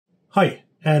Hi,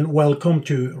 and welcome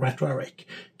to Retro Eric.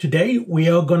 Today we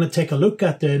are going to take a look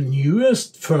at the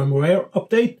newest firmware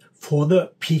update for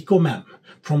the PicoMEM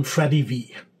from Freddy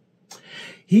V.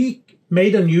 He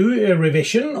made a new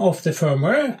revision of the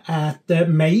firmware at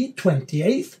May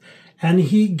 28th, and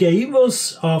he gave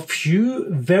us a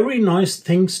few very nice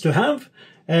things to have,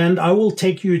 and I will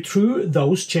take you through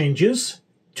those changes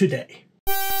today.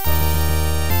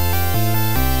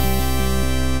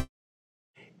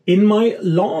 In my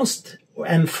last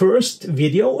and first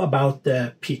video about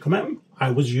the PicoMEM,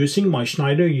 I was using my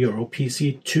Schneider Euro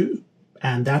PC2,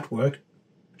 and that worked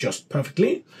just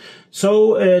perfectly.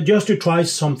 So just to try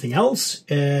something else,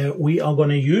 we are going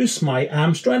to use my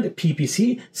Amstrad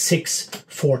PPC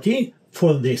 640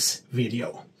 for this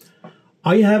video.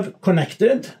 I have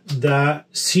connected the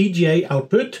CGA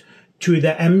output to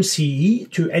the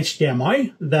MCE to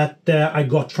HDMI that I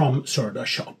got from Serda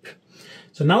Shop.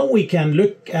 So now we can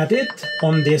look at it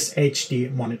on this HD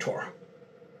monitor.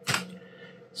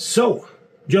 So,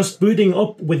 just booting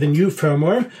up with the new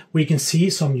firmware, we can see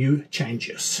some new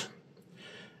changes.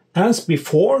 As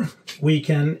before, we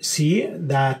can see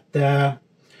that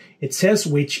it says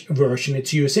which version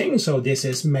it's using. So this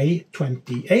is May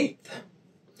 28th.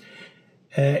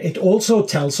 It also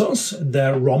tells us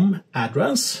the ROM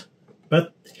address.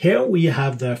 But here we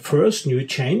have the first new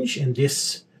change in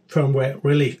this firmware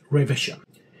revision.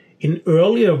 In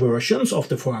earlier versions of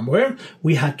the firmware,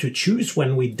 we had to choose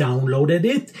when we downloaded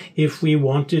it if we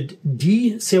wanted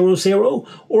D00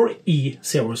 or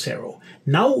E00.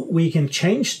 Now we can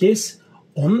change this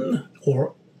on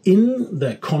or in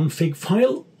the config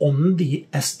file on the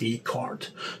SD card.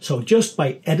 So just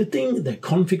by editing the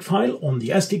config file on the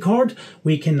SD card,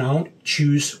 we can now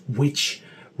choose which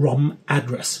ROM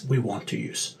address we want to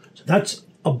use. So that's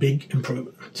a big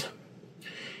improvement.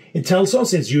 It tells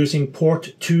us it's using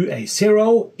port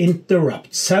 2A0,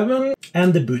 interrupt 7,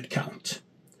 and the boot count.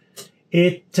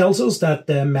 It tells us that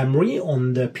the memory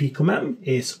on the PicoMEM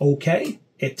is okay.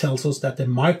 It tells us that the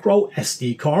micro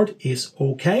SD card is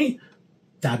okay.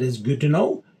 That is good to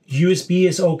know. USB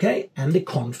is okay, and the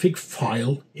config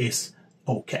file is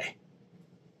okay.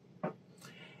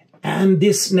 And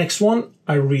this next one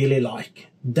I really like.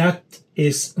 That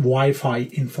is Wi-Fi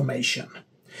information.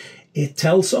 It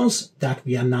tells us that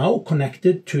we are now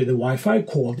connected to the Wi-Fi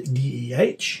called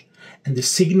DEH, and the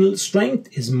signal strength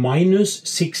is minus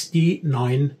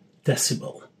 69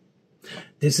 decibel.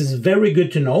 This is very good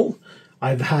to know.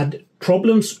 I've had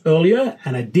problems earlier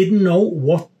and I didn't know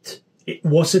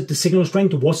was it the signal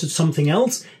strength or was it something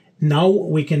else. Now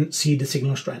we can see the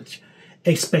signal strength,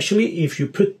 especially if you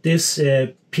put this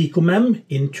PicoMEM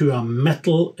into a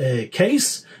metal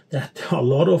case. That a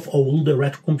lot of older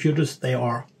retro computers, they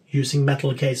are using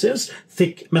metal cases,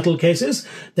 thick metal cases,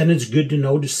 then it's good to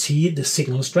know to see the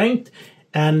signal strength,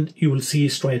 and you will see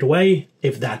straight away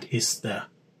if that is the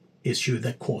issue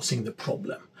that's causing the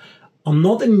problem.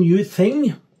 Another new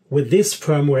thing with this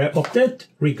firmware update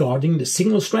regarding the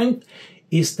signal strength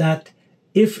is that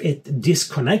if it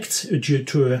disconnects due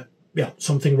to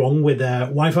something wrong with the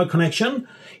Wi-Fi connection,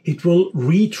 it will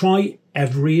retry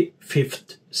every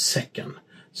 5th second.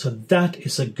 So that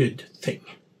is a good thing.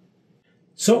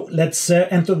 So let's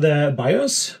enter the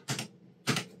BIOS.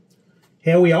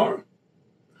 Here we are.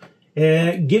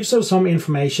 Gives us some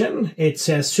information. It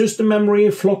says system memory,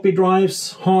 floppy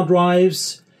drives, hard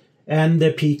drives, and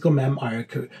the PicoMEM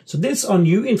IRQ. So this are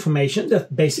new information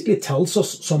that basically tells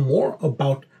us some more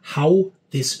about how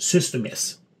this system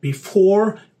is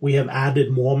before we have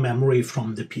added more memory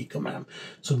from the PicoMEM.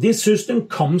 So this system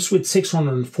comes with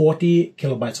 640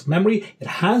 kilobytes of memory. It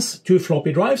has 2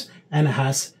 floppy drives and it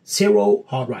has 0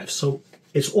 hard drives. So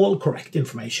it's all correct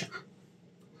information.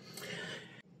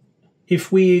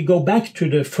 If we go back to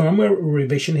the firmware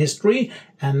revision history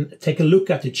and take a look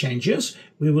at the changes,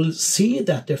 we will see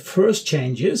that the first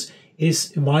changes is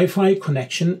Wi-Fi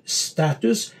connection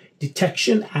status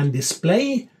detection and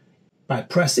display by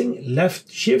pressing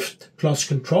left shift plus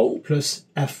control plus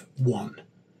F1.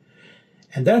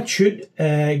 And that should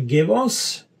give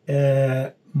us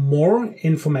more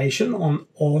information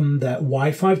on the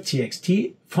Wi-Fi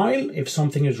TXT file if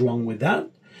something is wrong with that.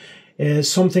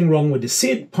 Something wrong with the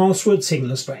SID, password,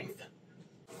 signal strength.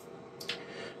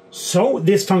 So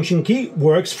this function key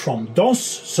works from DOS.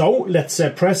 So let's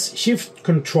press shift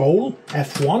control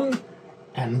F1.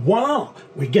 And voila,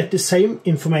 we get the same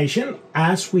information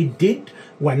as we did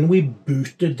when we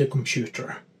booted the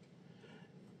computer.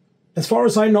 As far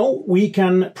as I know, we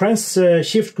can press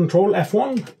Shift Control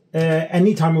F1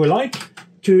 anytime we like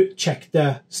to check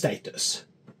the status.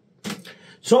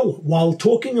 So, while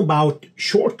talking about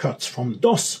shortcuts from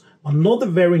DOS, Another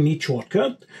very neat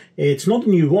shortcut. It's not a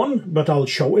new one, but I'll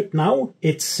show it now.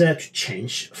 It's to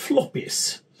change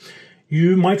floppies.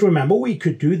 You might remember we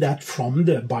could do that from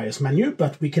the BIOS menu,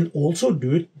 but we can also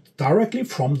do it directly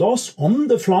from DOS on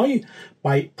the fly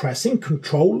by pressing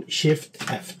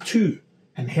Ctrl-Shift-F2.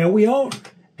 And here we are,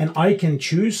 and I can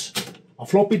choose a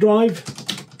floppy drive,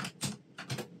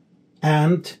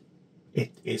 and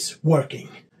it is working.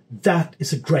 That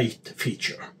is a great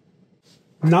feature.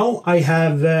 Now I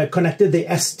have connected the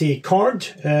SD card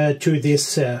to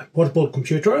this portable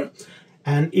computer,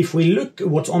 and if we look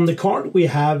what's on the card, we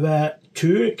have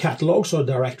two catalogs or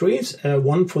directories,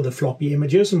 one for the floppy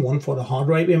images and one for the hard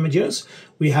drive images.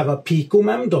 We have a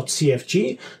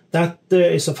PicoMEM.cfg. That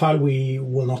is a file we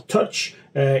will not touch.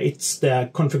 It's the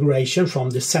configuration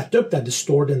from the setup that is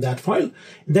stored in that file.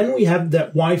 Then we have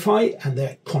the Wi-Fi and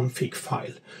the config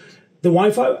file. The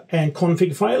Wi-Fi and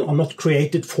config file are not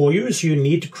created for you, so you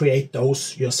need to create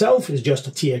those yourself. It's just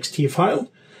a TXT file.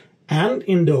 And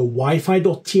in the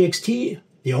Wi-Fi.txt,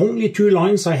 the only two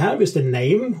lines I have is the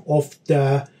name of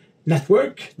the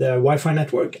network, the Wi-Fi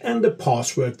network, and the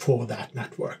password for that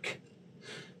network.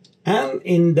 And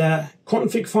in the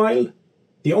config file,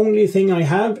 the only thing I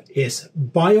have is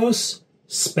BIOS,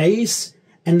 space,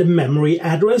 and the memory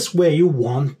address where you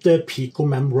want the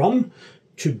PicoMEM ROM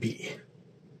to be.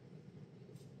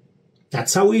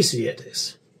 That's how easy it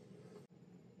is.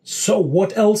 So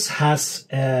what else has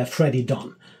Freddy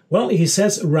done? Well, he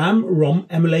says RAM-ROM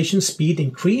emulation speed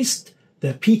increased.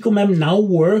 The PicoMEM now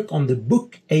work on the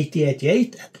book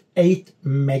 8088 at 8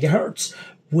 MHz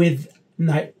with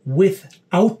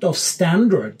out of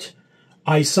standard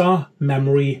ISA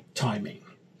memory timing.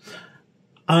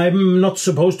 I'm not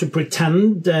supposed to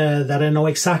pretend that I know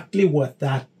exactly what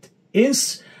that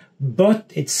is,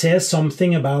 but it says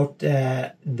something about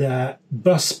the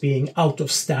bus being out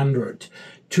of standard.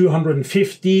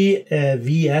 250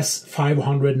 vs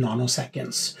 500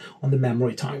 nanoseconds on the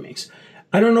memory timings.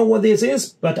 I don't know what this is,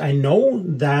 but I know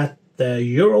that the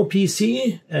Euro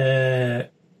PC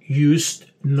used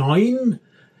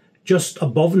just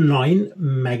above 9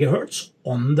 megahertz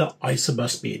on the ISA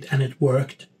bus speed, and it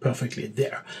worked perfectly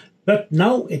there. But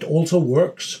now it also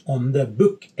works on the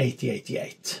book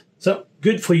 8088. So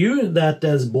good for you that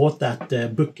has bought that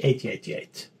book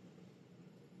 8088.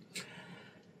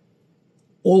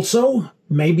 Also,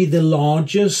 maybe the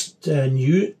largest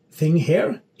new thing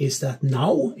here is that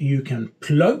now you can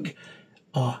plug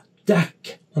a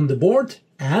DAC on the board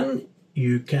and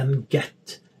you can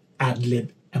get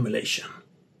Adlib emulation.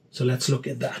 So let's look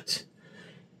at that.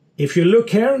 If you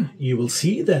look here, you will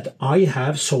see that I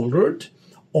have soldered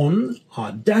on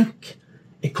a DAC.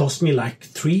 It cost me like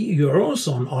 €3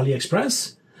 on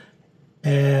AliExpress.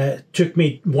 Took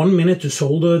me 1 minute to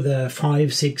solder the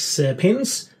 5-6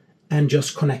 pins and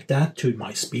just connect that to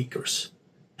my speakers.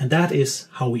 And that is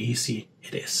how easy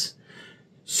it is.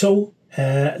 So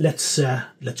let's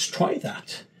try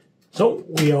that. So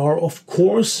we are of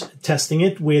course testing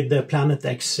it with the Planet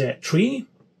X tree,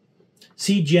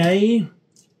 CJ,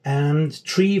 and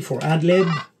tree for Adlib.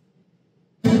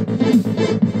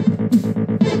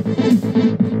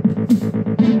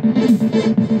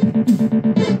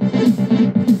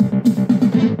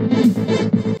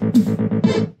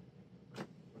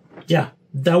 Yeah,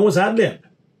 that was Adlib.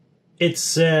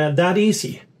 It's that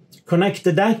easy. Connect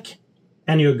the DAC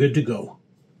and you're good to go.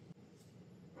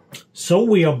 So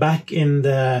we are back in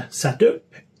the setup.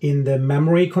 In the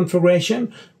memory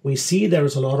configuration, we see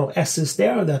there's a lot of S's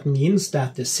there. That means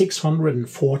that the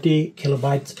 640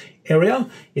 kilobytes area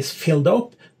is filled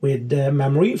up with the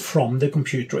memory from the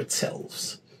computer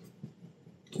itself.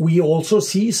 We also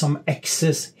see some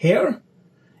X's here,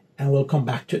 and we'll come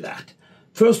back to that.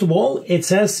 First of all, it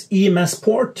says EMS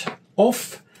port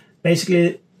off.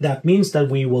 Basically, that means that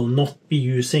we will not be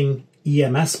using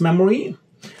EMS memory.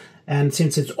 And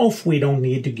since it's off, we don't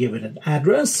need to give it an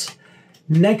address.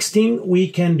 Next thing we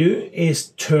can do is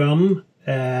turn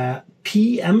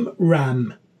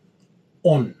PMRAM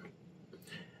on.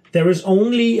 There is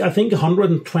only, I think,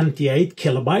 128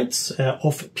 kilobytes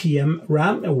of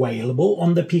PMRAM available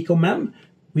on the PicoMEM.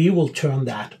 We will turn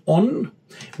that on.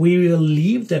 We will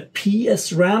leave the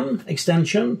PSRAM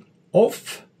extension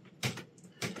off.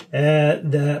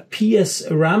 The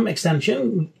PSRAM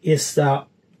extension is the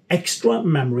extra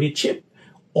memory chip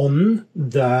on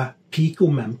the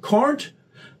PicoMEM card,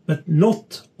 but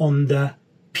not on the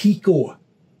Pico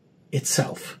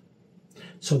itself.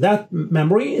 So that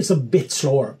memory is a bit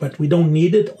slower, but we don't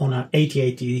need it on an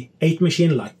 8088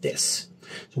 machine like this.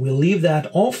 So we'll leave that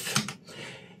off.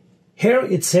 Here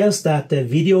it says that the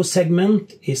video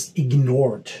segment is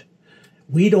ignored.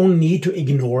 We don't need to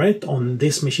ignore it on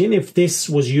this machine. If this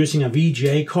was using a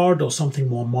VGA card or something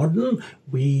more modern,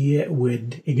 we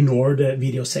would ignore the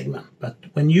video segment. But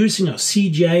when using a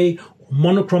CJ,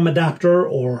 monochrome adapter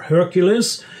or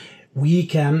Hercules, we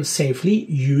can safely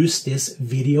use this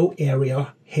video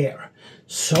area here.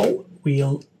 So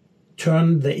we'll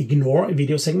turn the ignore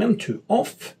video segment to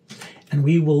off, and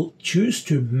we will choose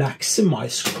to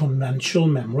maximize conventional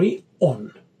memory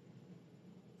on.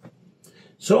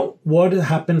 So what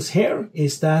happens here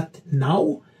is that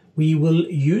now we will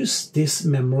use this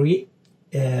memory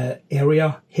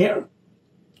area here,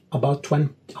 about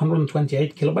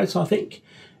 128 kilobytes, I think,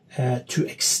 to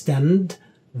extend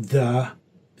the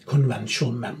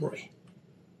conventional memory.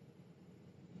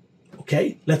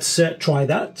 Okay, let's try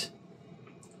that.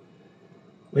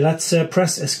 Well, let's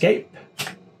press escape.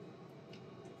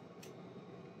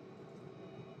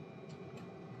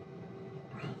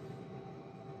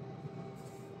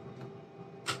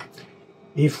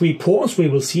 If we pause, we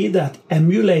will see that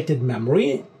emulated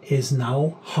memory is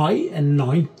now high and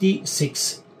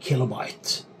 96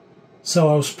 kilobytes. So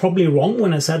I was probably wrong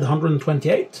when I said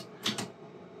 128.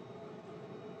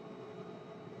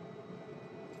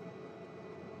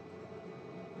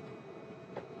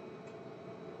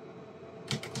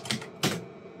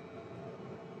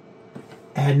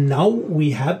 And now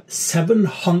we have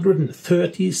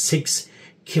 736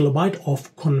 kilobytes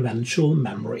of conventional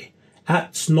memory.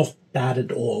 That's not bad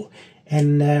at all.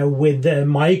 And with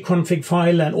my config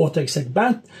file and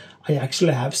AutoExec.bat, I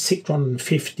actually have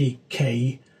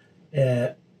 650K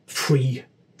free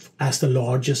as the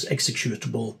largest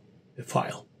executable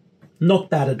file. Not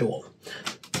bad at all.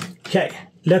 Okay,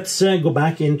 let's go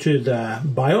back into the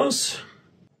BIOS.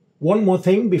 One more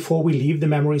thing before we leave the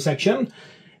memory section.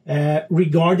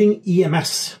 Regarding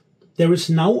EMS, there is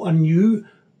now a new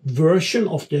version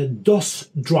of the DOS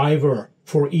driver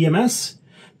for EMS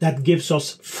that gives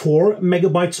us 4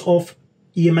 megabytes of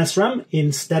EMS RAM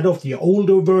instead of the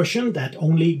older version that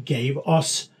only gave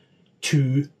us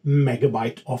 2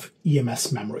 megabytes of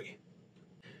EMS memory.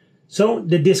 So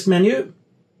the disk menu,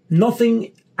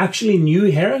 nothing actually new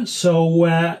here, so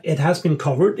it has been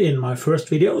covered in my first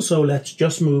video, so let's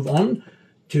just move on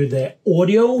to the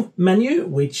audio menu,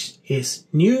 which is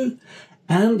new.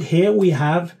 And here we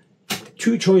have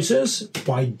 2 choices.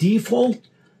 By default,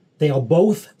 they are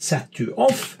both set to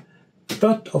off,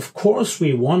 but of course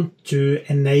we want to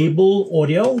enable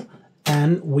audio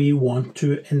and we want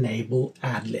to enable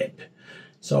Adlib.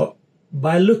 So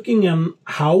by looking at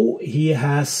how he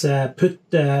has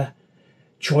put the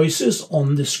choices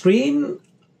on the screen,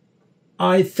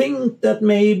 I think that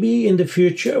maybe in the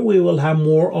future we will have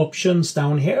more options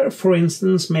down here. For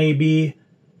instance, maybe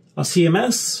a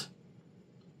CMS,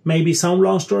 maybe Sound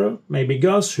Blaster, maybe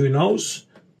Gus, who knows.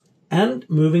 And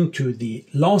moving to the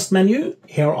last menu,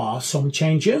 here are some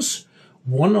changes.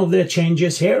 One of the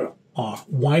changes here are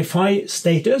Wi-Fi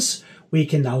status. We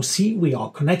can now see we are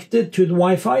connected to the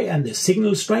Wi-Fi and the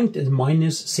signal strength is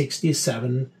minus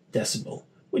 67 decibel,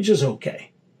 which is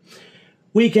okay.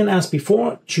 We can, as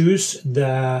before, choose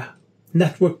the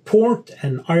network port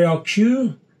and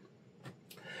IRQ.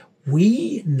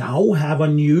 We now have a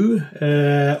new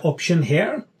option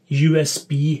here,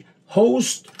 USB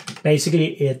host.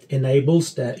 Basically, it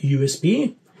enables the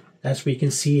USB. As we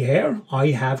can see here,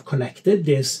 I have connected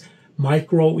this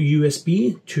micro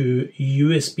USB to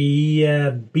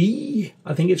USB-B,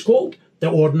 I think it's called, the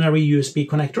ordinary USB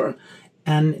connector.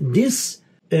 And this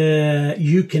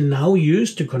you can now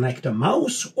use to connect a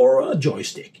mouse or a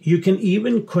joystick. You can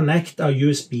even connect a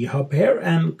USB hub here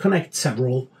and connect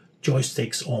several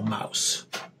joysticks or mouse.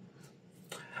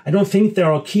 I don't think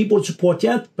there are keyboard support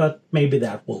yet, but maybe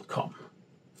that will come.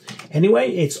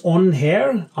 Anyway, it's on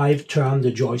here. I've turned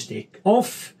the joystick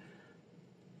off,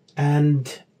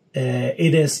 and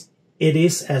it is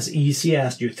as easy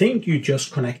as you think. You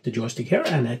just connect the joystick here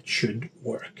and it should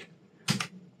work.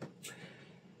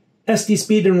 SD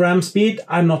speed and RAM speed,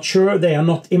 I'm not sure. They are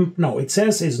not, no, it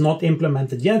says it's not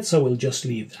implemented yet, so we'll just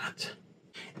leave that.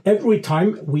 Every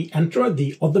time we enter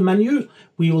the other menu,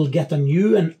 we will get a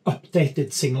new and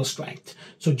updated signal strength.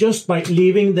 So just by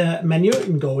leaving the menu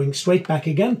and going straight back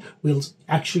again, we'll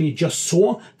actually just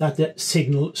saw that the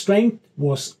signal strength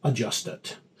was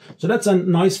adjusted. So that's a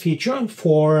nice feature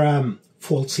for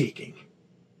fault seeking.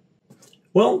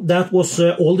 Well, that was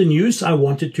all the news I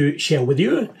wanted to share with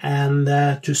you. And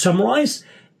to summarize,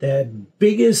 the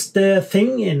biggest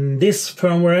thing in this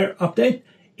firmware update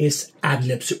is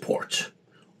Adlib support.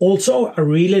 Also, I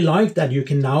really like that you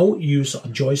can now use a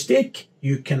joystick,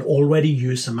 you can already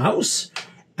use a mouse,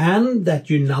 and that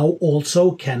you now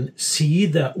also can see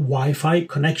the Wi-Fi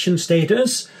connection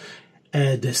status.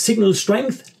 the signal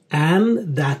strength,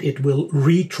 and that it will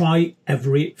retry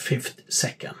every 5th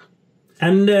second.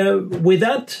 And with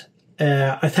that,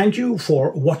 I thank you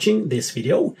for watching this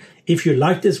video. If you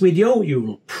like this video, you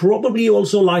will probably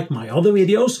also like my other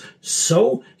videos,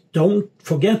 so don't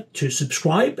forget to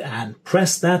subscribe and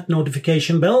press that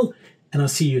notification bell, and I'll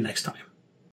see you next time.